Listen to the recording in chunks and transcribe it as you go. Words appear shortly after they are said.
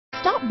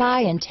Stop by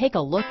and take a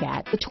look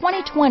at the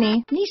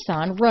 2020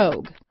 Nissan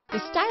Rogue.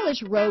 The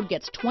stylish Rogue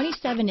gets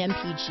 27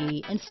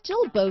 mpg and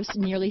still boasts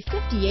nearly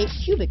 58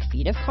 cubic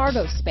feet of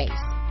cargo space.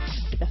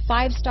 With a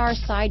 5-star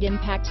side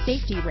impact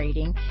safety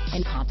rating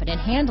and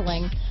confident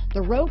handling,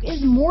 the Rogue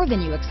is more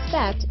than you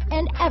expect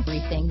and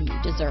everything you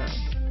deserve.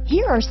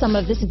 Here are some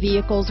of this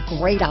vehicle's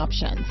great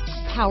options: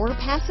 power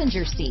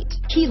passenger seat,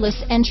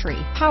 keyless entry,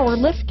 power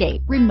liftgate,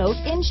 remote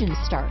engine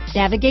start,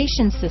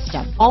 navigation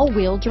system,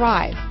 all-wheel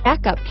drive,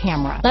 backup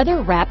camera,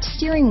 leather-wrapped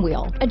steering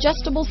wheel,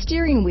 adjustable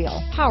steering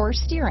wheel, power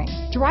steering,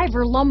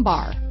 driver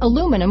lumbar,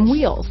 aluminum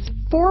wheels,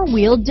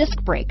 4-wheel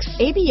disc brakes,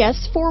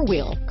 ABS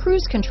 4-wheel,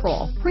 cruise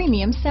control,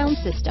 premium sound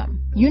system,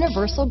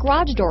 universal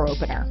garage door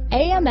opener,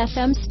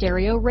 AM/FM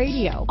stereo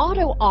radio,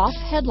 auto-off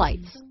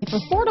headlights. If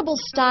affordable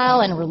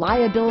style and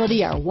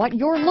reliability are what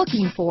you're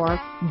looking for,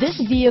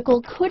 this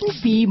vehicle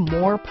couldn't be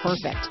more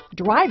perfect.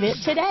 Drive it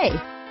today.